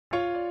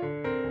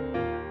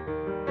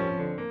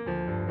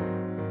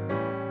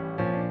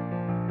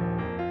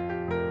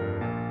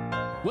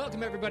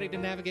Welcome, everybody, to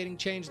Navigating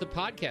Change, the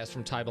podcast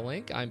from Tybal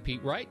Inc. I'm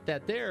Pete Wright.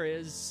 That there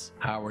is...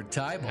 Howard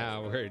Tybal.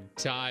 Howard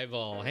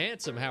Tybal.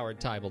 Handsome Howard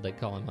Tybal, they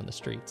call him on the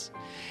streets.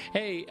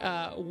 Hey,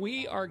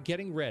 we are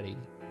getting ready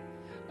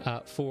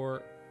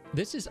for...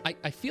 This is,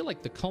 I feel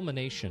like, the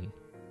culmination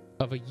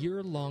of a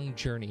year-long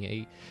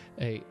journey,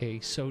 a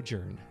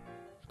sojourn,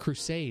 a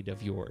crusade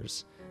of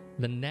yours,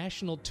 the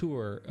national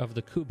tour of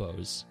the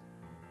Kubos.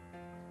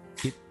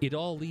 It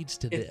all leads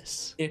to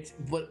this. It's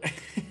what that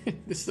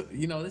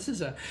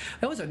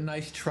was a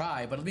nice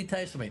try, but let me tell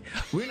you something.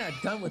 We're not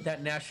done with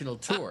that national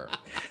tour.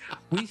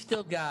 We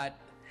still got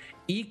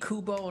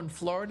E-Kubo in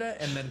Florida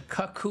and then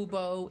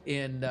Ka-Kubo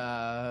in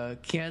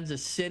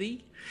Kansas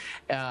City.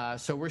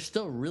 So we're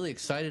still really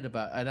excited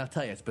about, and I'll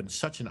tell you, it's been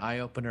such an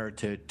eye-opener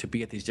to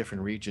be at these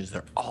different regions.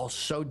 They're all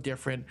so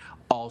different,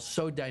 all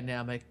so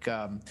dynamic.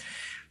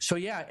 So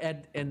yeah,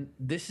 and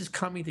this is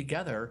coming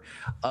together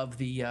of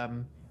the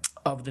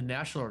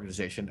national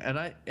organization, and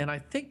I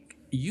think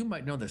you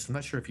might know this. I'm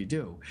not sure if you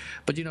do,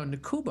 but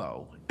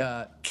NAKUBO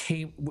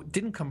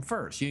didn't come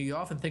first. You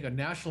often think a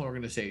national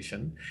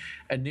organization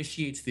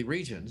initiates the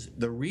regions.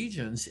 The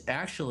regions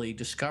actually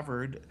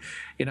discovered,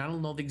 and I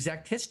don't know the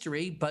exact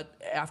history, but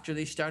after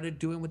they started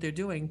doing what they're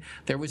doing,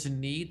 there was a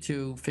need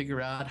to figure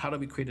out how do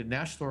we create a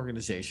national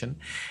organization,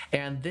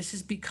 and this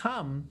has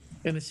become,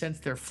 in a sense,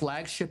 their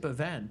flagship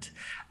event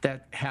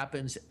that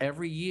happens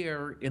every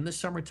year in the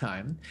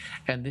summertime,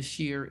 and this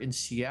year in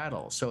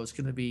Seattle. So it's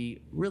going to be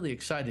really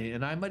exciting,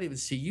 and I might even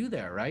see you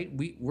there, right?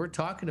 We're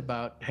talking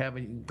about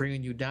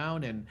bringing you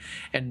down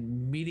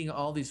and meeting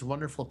all these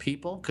wonderful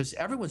people, because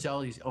everyone's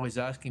always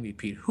asking me,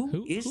 Pete,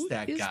 who is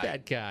that guy? Who is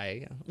that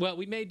guy? Well,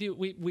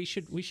 we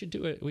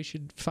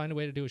should find a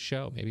way to do a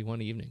show. Maybe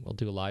one evening we'll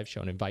do a live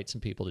show and invite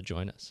some people to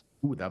join us.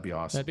 Ooh, that'd be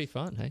awesome. That'd be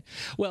fun, hey?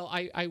 Well,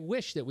 I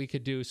wish that we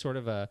could do sort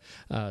of a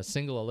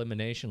single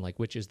elimination, like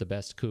which is the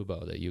best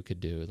Kubo that you could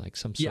do, like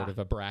some sort of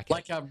a bracket.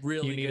 Like I'm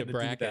really you need a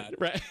bracket, do that.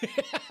 Right?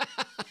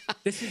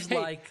 This is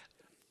like,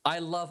 I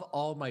love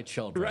all my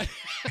children. Right.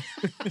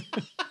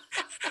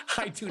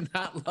 I do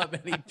not love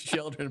any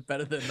children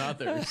better than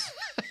others.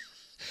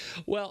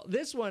 Well,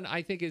 this one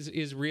I think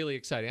is really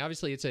exciting.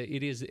 Obviously,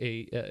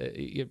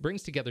 it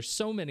brings together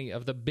so many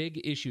of the big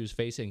issues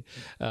facing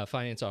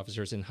finance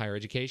officers in higher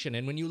education.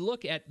 And when you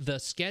look at the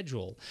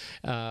schedule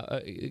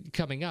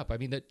coming up, I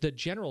mean, the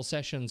general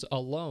sessions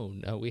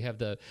alone, we have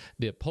the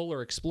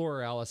Polar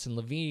Explorer, Allison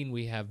Levine.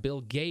 We have Bill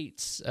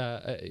Gates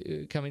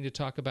coming to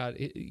talk about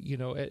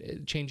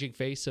changing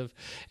face of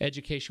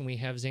education. We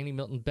have Zany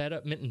Minton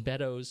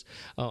Beddoes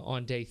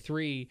on day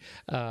 3,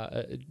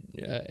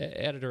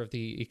 editor of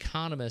The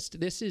Economist.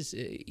 This is,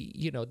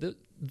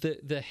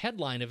 the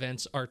headline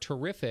events are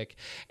terrific.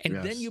 And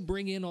then you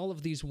bring in all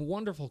of these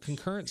wonderful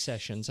concurrent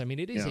sessions. I mean,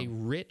 it is a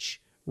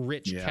rich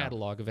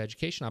catalog of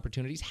education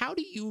opportunities. How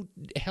do you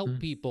help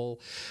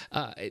people?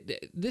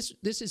 This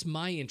is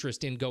my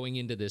interest in going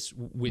into this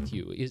with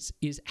you,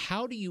 is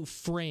how do you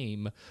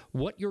frame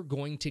what you're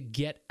going to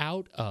get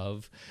out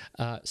of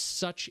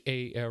such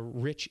a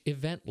rich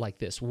event like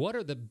this? What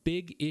are the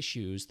big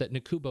issues that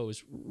NAKUBO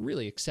is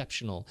really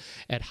exceptional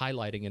at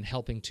highlighting and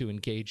helping to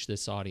engage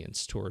this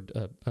audience toward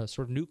a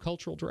sort of new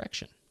cultural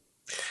direction?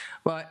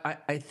 Well,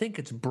 I think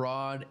it's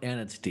broad and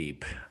it's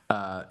deep.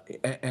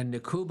 And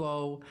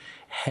NAKUBO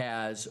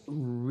has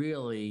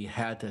really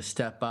had to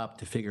step up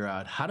to figure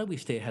out how do we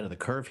stay ahead of the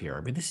curve here.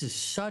 I mean, this is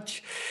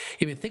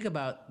think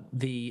about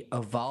the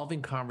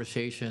evolving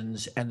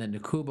conversations and then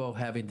NAKUBO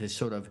having to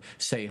sort of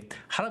say,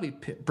 how do we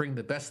bring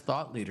the best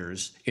thought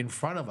leaders in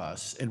front of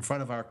us, in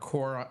front of our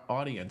core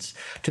audience,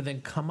 to then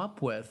come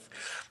up with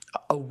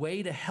a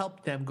way to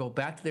help them go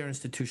back to their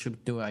institution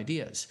with new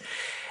ideas.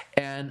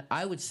 And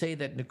I would say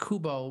that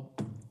NAKUBO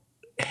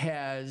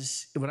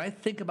has, when I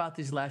think about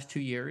these last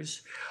 2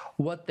 years,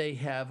 what they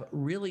have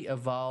really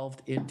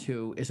evolved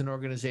into is an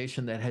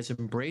organization that has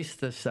embraced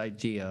this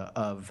idea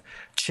of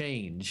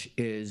change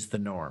is the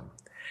norm.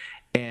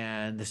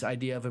 And this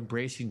idea of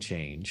embracing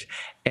change.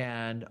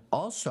 And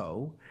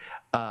also,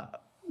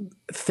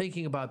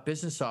 thinking about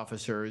business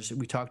officers,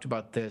 we talked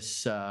about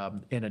this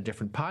in a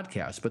different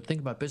podcast, but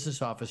think about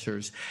business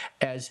officers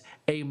as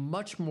a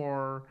much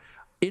more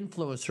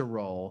influencer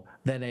role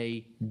than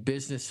a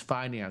business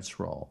finance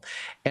role.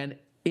 And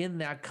in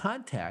that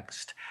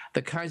context,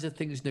 the kinds of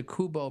things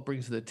NAKUBO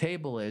brings to the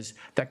table is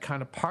that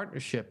kind of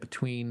partnership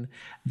between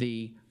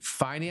the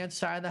finance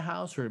side of the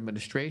house or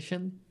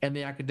administration and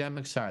the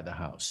academic side of the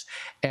house.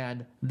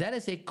 And that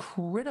is a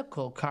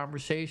critical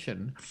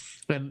conversation.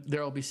 And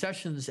there will be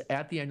sessions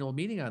at the annual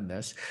meeting on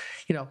this.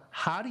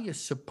 How do you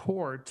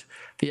support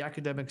the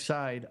academic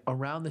side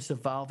around this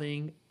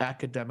evolving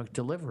academic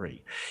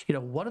delivery?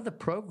 What are the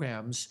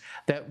programs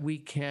that we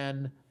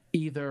can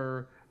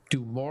either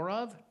do more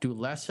of, do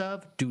less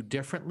of, do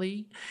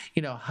differently?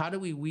 How do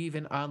we weave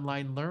in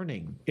online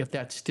learning if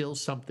that's still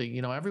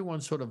something?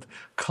 Everyone sort of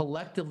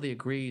collectively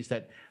agrees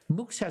that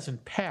MOOCs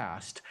hasn't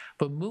passed,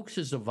 but MOOCs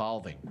is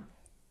evolving.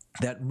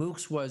 that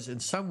MOOCs was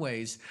in some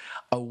ways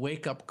a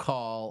wake-up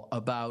call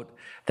about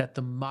that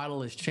the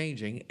model is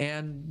changing,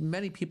 and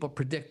many people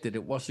predicted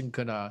it wasn't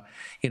going to,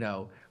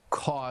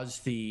 cause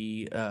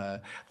the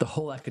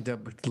whole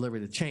academic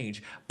delivery to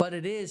change, but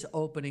it is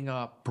opening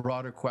up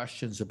broader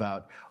questions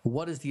about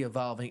what is the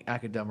evolving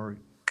academic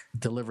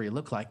delivery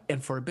look like,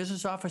 and for a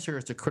business officer,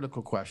 it's a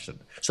critical question.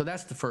 So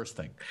that's the first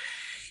thing.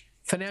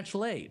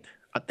 Financial aid.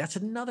 That's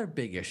another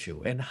big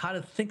issue, and how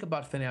to think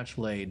about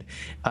financial aid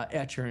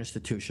at your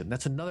institution.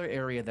 That's another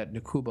area that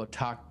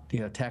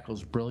NACUBO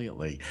tackles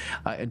brilliantly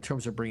in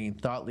terms of bringing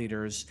thought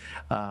leaders,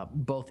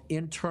 both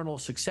internal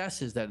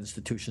successes that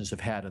institutions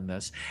have had in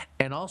this,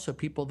 and also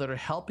people that are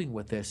helping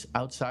with this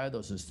outside of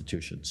those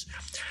institutions.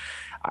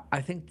 I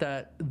think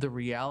that the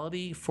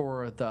reality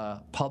for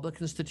the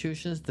public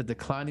institutions, the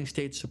declining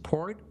state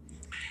support,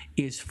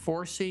 is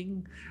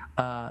forcing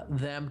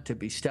them to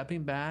be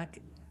stepping back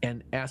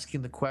and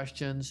asking the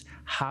questions,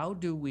 how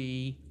do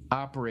we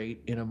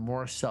operate in a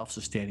more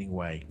self-sustaining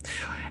way?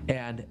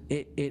 And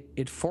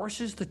it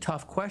forces the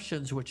tough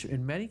questions, which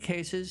in many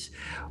cases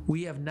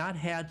we have not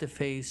had to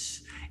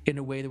face in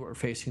a way that we're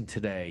facing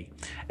today,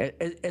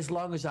 as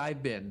long as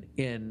I've been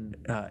in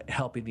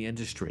helping the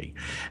industry,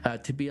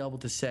 to be able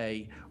to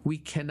say, we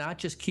cannot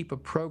just keep a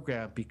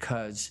program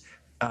because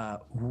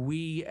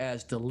we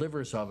as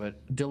deliverers of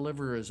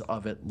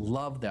it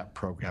love that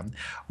program.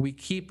 We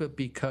keep it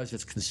because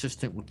it's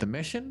consistent with the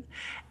mission,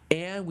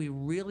 and we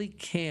really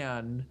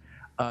can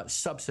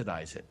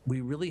subsidize it.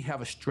 We really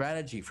have a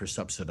strategy for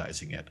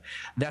subsidizing it.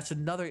 That's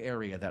another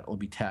area that will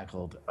be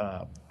tackled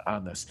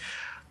on this.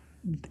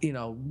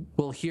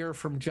 We'll hear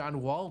from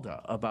John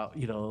Walda about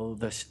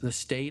the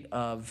state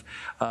of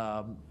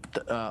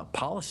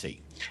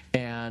policy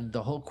and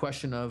the whole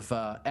question of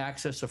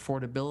access,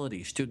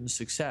 affordability, student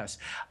success.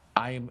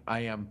 I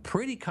am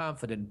pretty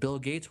confident Bill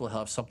Gates will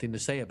have something to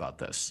say about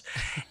this.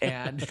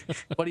 And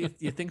what do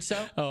you think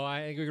so? Oh,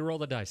 I roll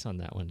the dice on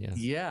that one. Yeah.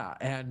 Yeah,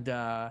 and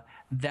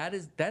that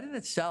in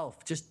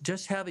itself,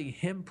 just having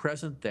him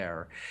present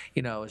there,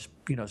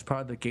 as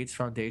part of the Gates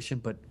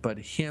Foundation, but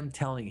him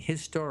telling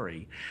his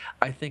story,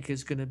 I think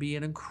is going to be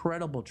an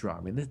incredible draw. I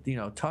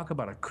mean, talk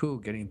about a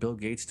coup getting Bill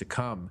Gates to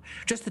come.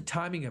 Just the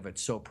timing of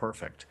it's so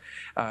perfect,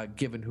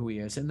 given who he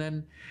is. And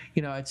then,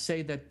 I'd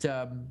say that.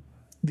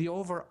 The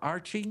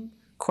overarching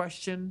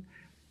question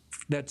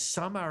that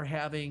some are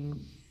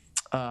having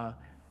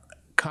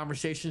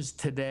conversations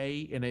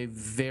today in a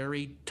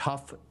very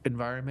tough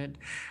environment,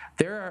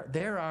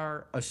 there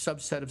are a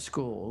subset of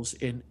schools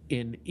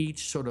in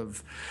each sort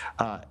of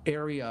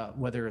area,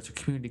 whether it's a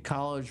community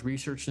college,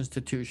 research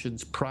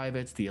institutions,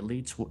 privates, the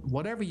elites,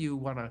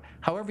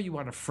 however you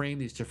want to frame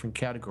these different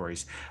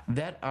categories,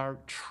 that are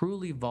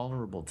truly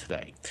vulnerable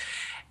today.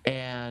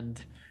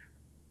 And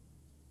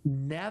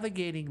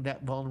navigating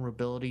that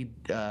vulnerability,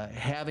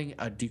 having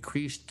a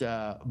decreased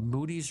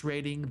Moody's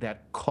rating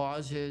that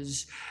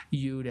causes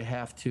you to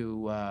have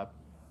to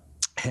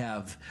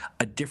have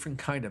a different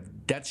kind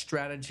of debt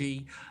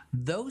strategy,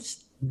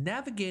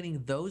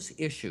 navigating those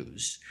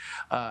issues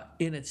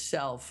in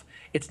itself,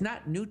 it's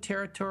not new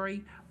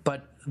territory,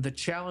 but the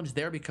challenge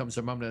there becomes,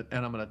 and I'm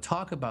going to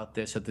talk about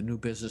this at the New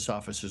Business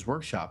Officers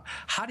Workshop,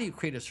 how do you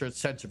create a certain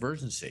sense of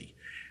urgency,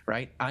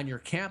 right, on your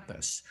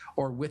campus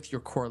or with your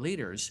core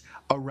leaders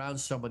around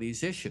some of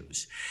these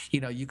issues?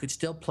 You could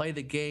still play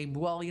the game,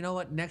 well, you know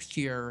what, next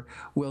year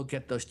we'll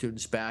get those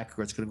students back,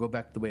 or it's going to go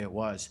back the way it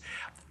was.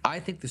 I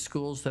think the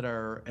schools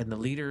and the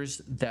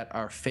leaders that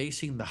are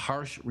facing the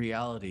harsh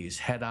realities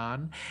head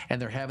on,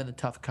 and they're having the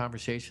tough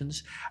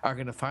conversations, are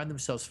going to find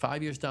themselves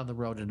 5 years down the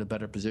road in a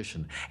better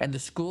position. And the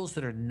schools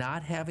that are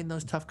not having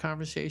those tough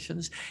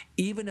conversations,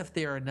 even if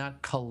they are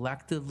not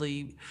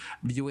collectively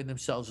viewing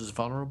themselves as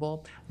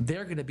vulnerable,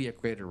 they're going to be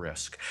at greater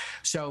risk.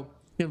 So,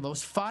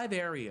 those 5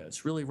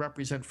 areas really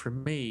represent for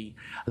me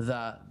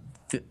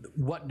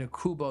what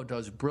NACUBO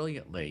does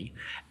brilliantly,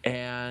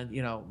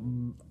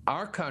 and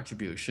our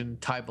contribution,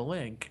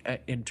 Tybal Inc.,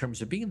 in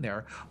terms of being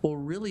there, will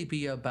really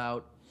be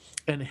about,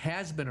 and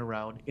has been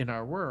around in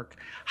our work,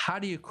 how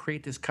do you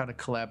create this kind of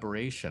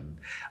collaboration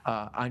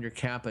on your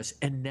campus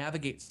and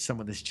navigate some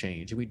of this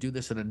change? And we do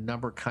this in a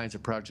number of kinds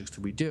of projects that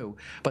we do,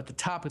 but the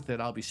topic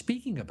that I'll be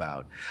speaking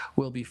about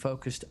will be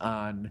focused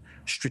on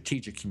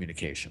strategic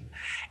communication,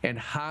 and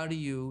how do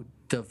you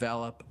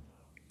develop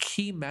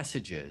key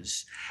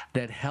messages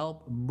that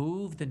help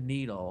move the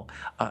needle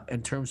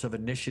in terms of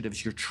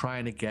initiatives you're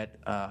trying to get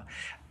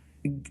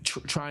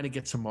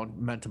some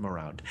momentum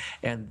around,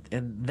 and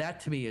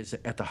that to me is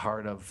at the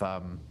heart of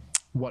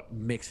what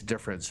makes a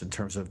difference in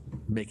terms of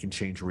making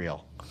change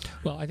real.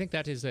 Well, I think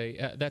that's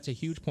a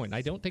huge point.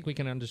 I don't think we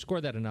can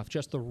underscore that enough.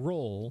 Just the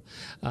role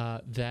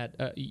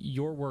that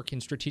your work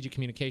in strategic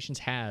communications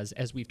has,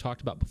 as we've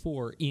talked about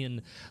before,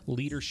 in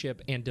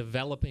leadership and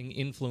developing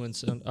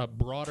influence, a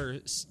broader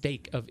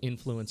stake of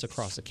influence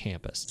across a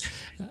campus.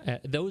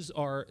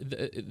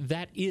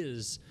 That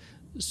is.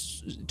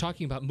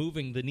 Talking about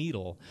moving the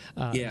needle,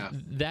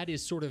 that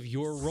is sort of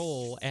your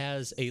role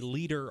as a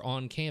leader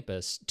on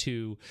campus,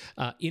 to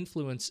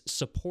influence,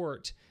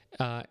 support,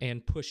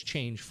 and push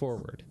change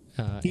forward.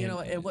 I'll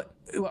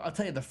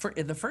tell you,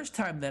 the first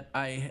time that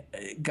I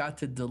got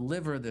to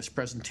deliver this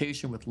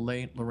presentation with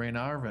Lorraine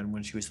Arvin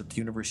when she was at the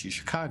University of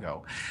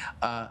Chicago,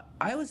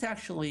 I was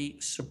actually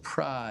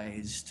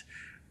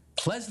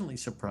pleasantly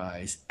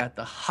surprised at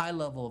the high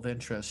level of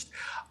interest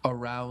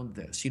around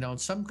this. In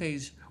some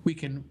ways, we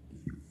can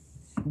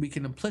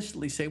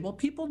implicitly say, well,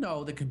 people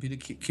know that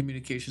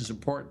communication is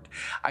important.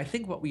 I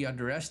think what we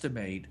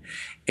underestimate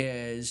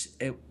is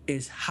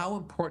how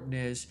important it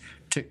is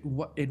to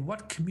what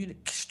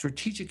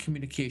strategic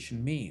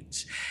communication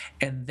means,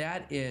 and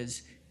that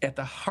is at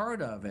the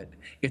heart of it.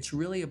 It's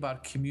really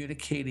about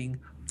communicating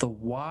the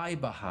why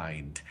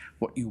behind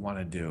what you want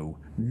to do,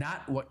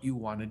 not what you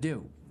want to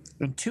do.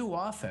 And too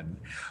often,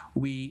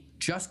 we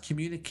just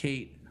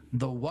communicate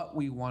the what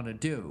we want to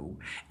do,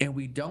 and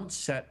we don't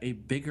set a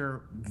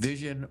bigger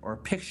vision or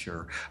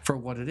picture for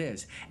what it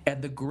is. And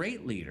the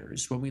great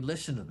leaders, when we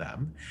listen to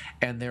them,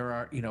 and there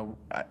are,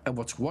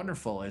 what's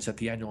wonderful is at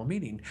the annual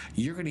meeting,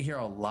 you're going to hear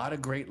a lot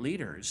of great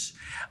leaders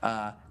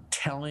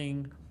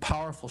telling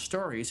powerful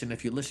stories, and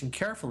if you listen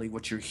carefully,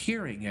 what you're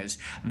hearing is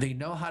they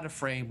know how to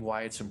frame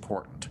why it's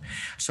important.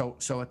 So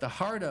at the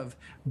heart of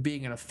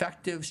being an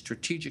effective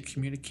strategic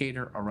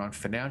communicator around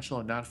financial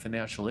and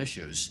non-financial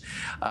issues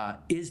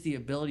is the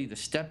ability to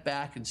step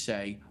back and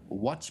say,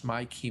 what's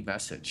my key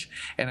message?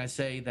 And I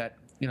say that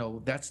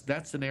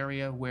that's an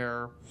area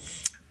where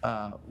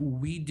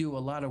we do a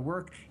lot of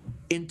work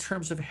in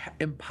terms of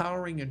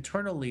empowering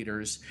internal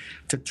leaders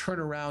to turn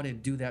around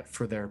and do that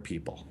for their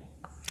people.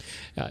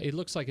 It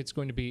looks like it's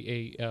going to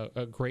be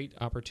a great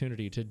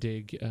opportunity to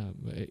dig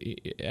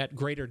at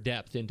greater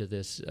depth into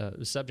this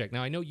subject.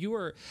 Now, I know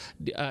you're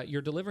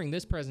delivering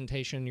this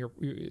presentation,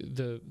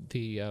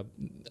 the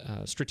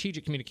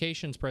strategic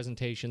communications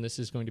presentation. This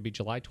is going to be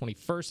July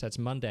 21st. That's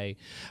Monday,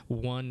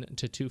 1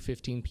 to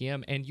 2:15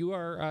 p.m. And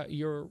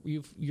you're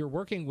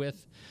working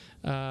with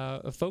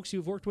folks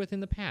you've worked with in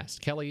the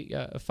past. Kelly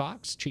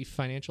Fox, Chief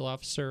Financial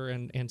Officer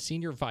and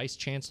Senior Vice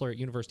Chancellor at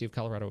University of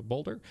Colorado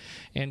Boulder,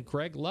 and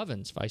Greg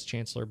Lovins, Vice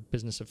Chancellor,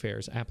 Business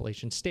Affairs,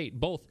 Appalachian State.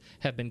 Both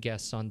have been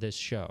guests on this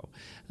show.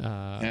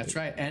 That's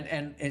right.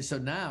 And so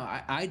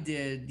now I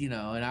did,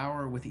 an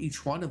hour with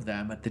each one of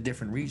them at the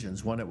different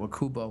regions, one at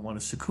Wakubo, one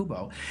at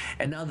Sukubo.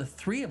 And now the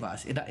three of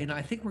us, and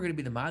I think we're going to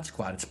be the Mod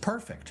Squad. It's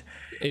perfect.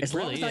 It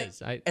really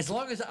is. As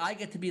long as I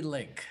get to be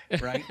Link,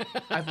 right?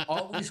 I've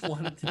always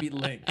wanted to be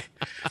Link.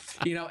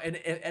 And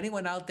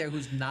anyone out there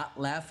who's not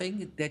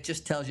laughing, that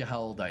just tells you how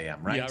old I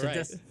am, right? Yeah,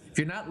 right. If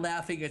you're not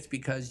laughing, it's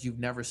because you've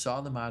never saw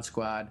the Mod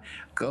Squad.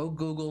 Go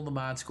Google the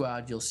Mod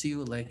Squad. You'll see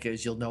who Link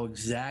is. You'll know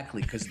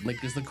exactly, because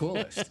Link is the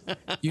coolest.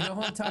 You know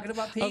who I'm talking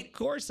about, Pete? Of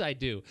course I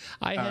do.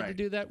 I had to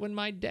do that when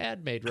my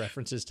dad made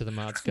references to the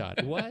Mod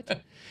Squad.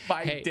 What?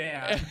 My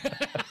dad.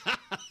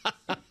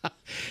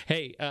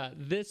 Hey,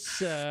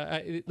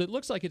 it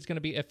looks like it's going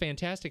to be a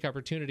fantastic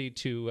opportunity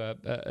to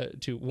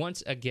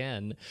once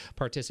again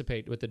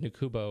participate with the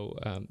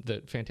NACUBO,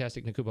 the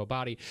fantastic NACUBO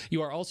body.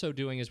 You are also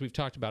doing, as we've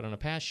talked about on a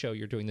past show,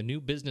 you're doing the New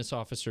Business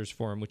Officers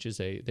Forum, which is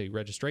the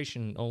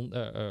registration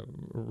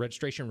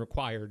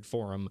required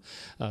forum,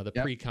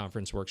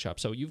 pre-conference workshop.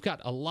 So you've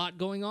got a lot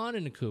going on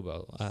in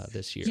NACUBO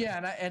this year.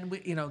 Yeah,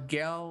 and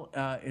Gail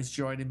is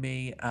joining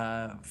me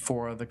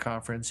for the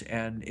conference,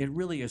 and it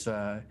really is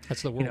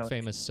that's the world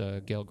famous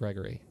Gail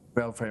Gregory.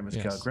 Well famous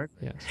Yes. Gail Gregory.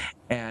 Yes.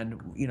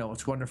 And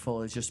what's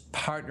wonderful is just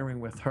partnering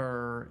with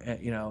her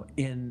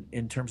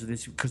in terms of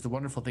this, because the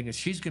wonderful thing is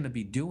she's going to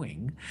be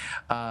doing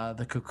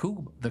the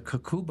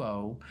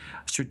Kukubo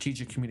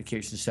strategic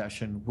communication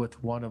session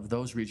with one of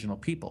those regional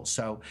people.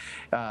 So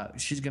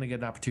she's going to get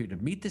an opportunity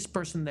to meet this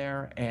person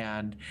there,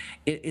 and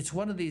it's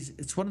one of these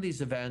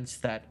events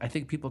that I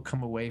think people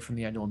come away from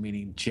the annual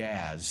meeting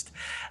jazzed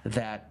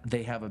that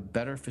they have a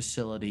better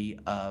facility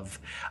of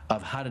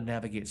how to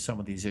navigate some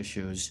of these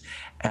issues.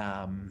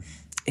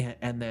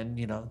 And then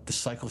the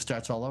cycle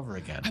starts all over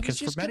again, because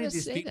for many of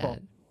these people.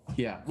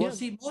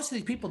 See, most of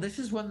these people, this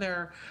is when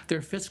their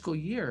fiscal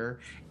year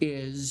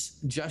is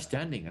just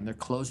ending and they're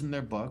closing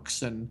their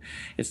books, and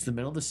it's the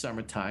middle of the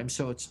summertime.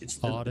 So it's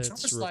audits,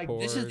 almost reports. like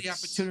this is the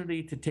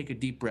opportunity to take a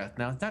deep breath.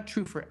 Now, it's not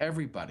true for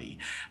everybody,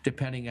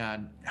 depending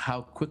on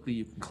how quickly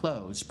you can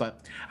close.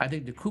 But I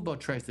think NACUBO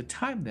tries to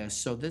time this,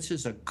 so this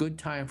is a good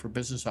time for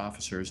business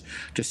officers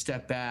to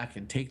step back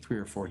and take 3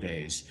 or 4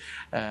 days.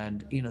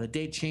 And the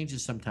date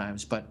changes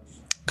sometimes, but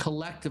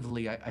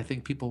collectively, I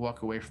think people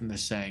walk away from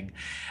this saying,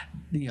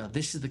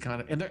 this is the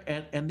kind of,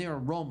 and their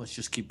enrollments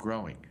just keep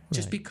growing,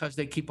 just because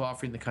they keep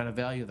offering the kind of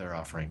value they're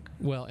offering.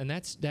 Well, and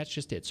that's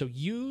just it. So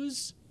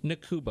use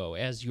NACUBO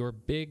as your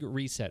big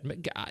reset.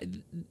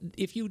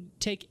 If you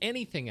take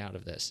anything out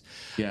of this,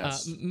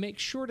 make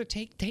sure to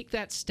take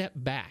that step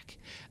back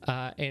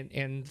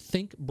and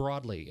think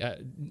broadly.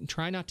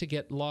 Try not to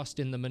get lost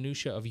in the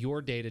minutia of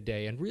your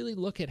day-to-day, and really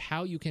look at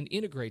how you can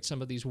integrate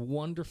some of these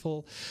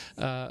wonderful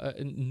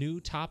new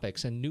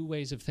topics and new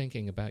ways of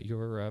thinking about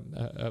your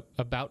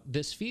about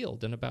this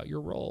field and about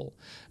your role,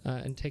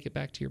 and take it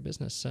back to your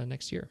business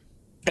next year.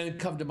 And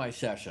come to my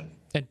session.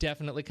 And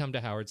definitely come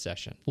to Howard's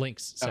session,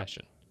 Link's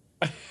session.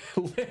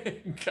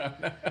 Link.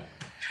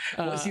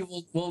 See,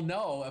 we'll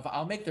know if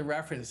I'll make the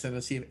reference and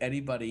we'll see if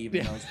anybody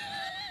even knows.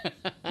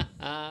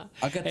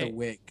 I'll get the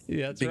wig.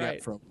 Yeah, that's big right.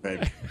 Afro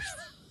wig.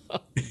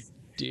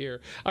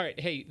 Dear. All right.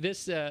 Hey,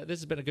 this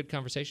has been a good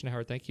conversation,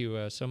 Howard. Thank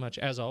you so much,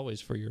 as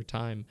always, for your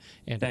time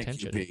and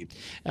attention. Thank you,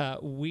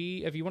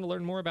 Pete. If you want to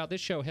learn more about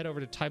this show, head over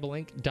to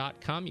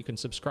TibleInc.com. You can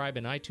subscribe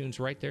in iTunes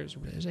right there.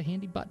 There's a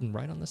handy button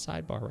right on the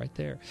sidebar right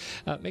there.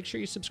 Make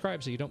sure you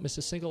subscribe so you don't miss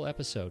a single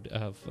episode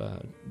of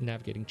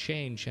Navigating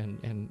Change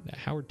and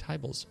Howard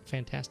Teibel's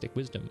fantastic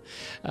wisdom.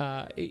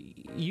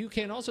 You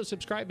can also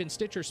subscribe in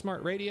Stitcher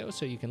Smart Radio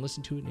so you can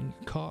listen to it in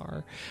your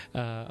car.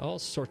 All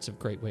sorts of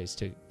great ways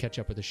to catch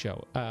up with the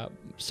show.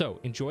 So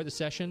enjoy the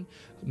session.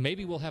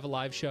 Maybe we'll have a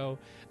live show.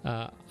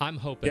 I'm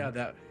hoping.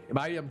 Yeah,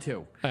 I am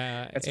too.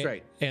 That's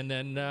great. And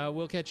then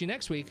we'll catch you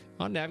next week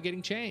on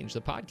Navigating Change,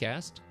 the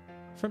podcast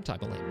from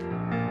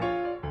TibleInc.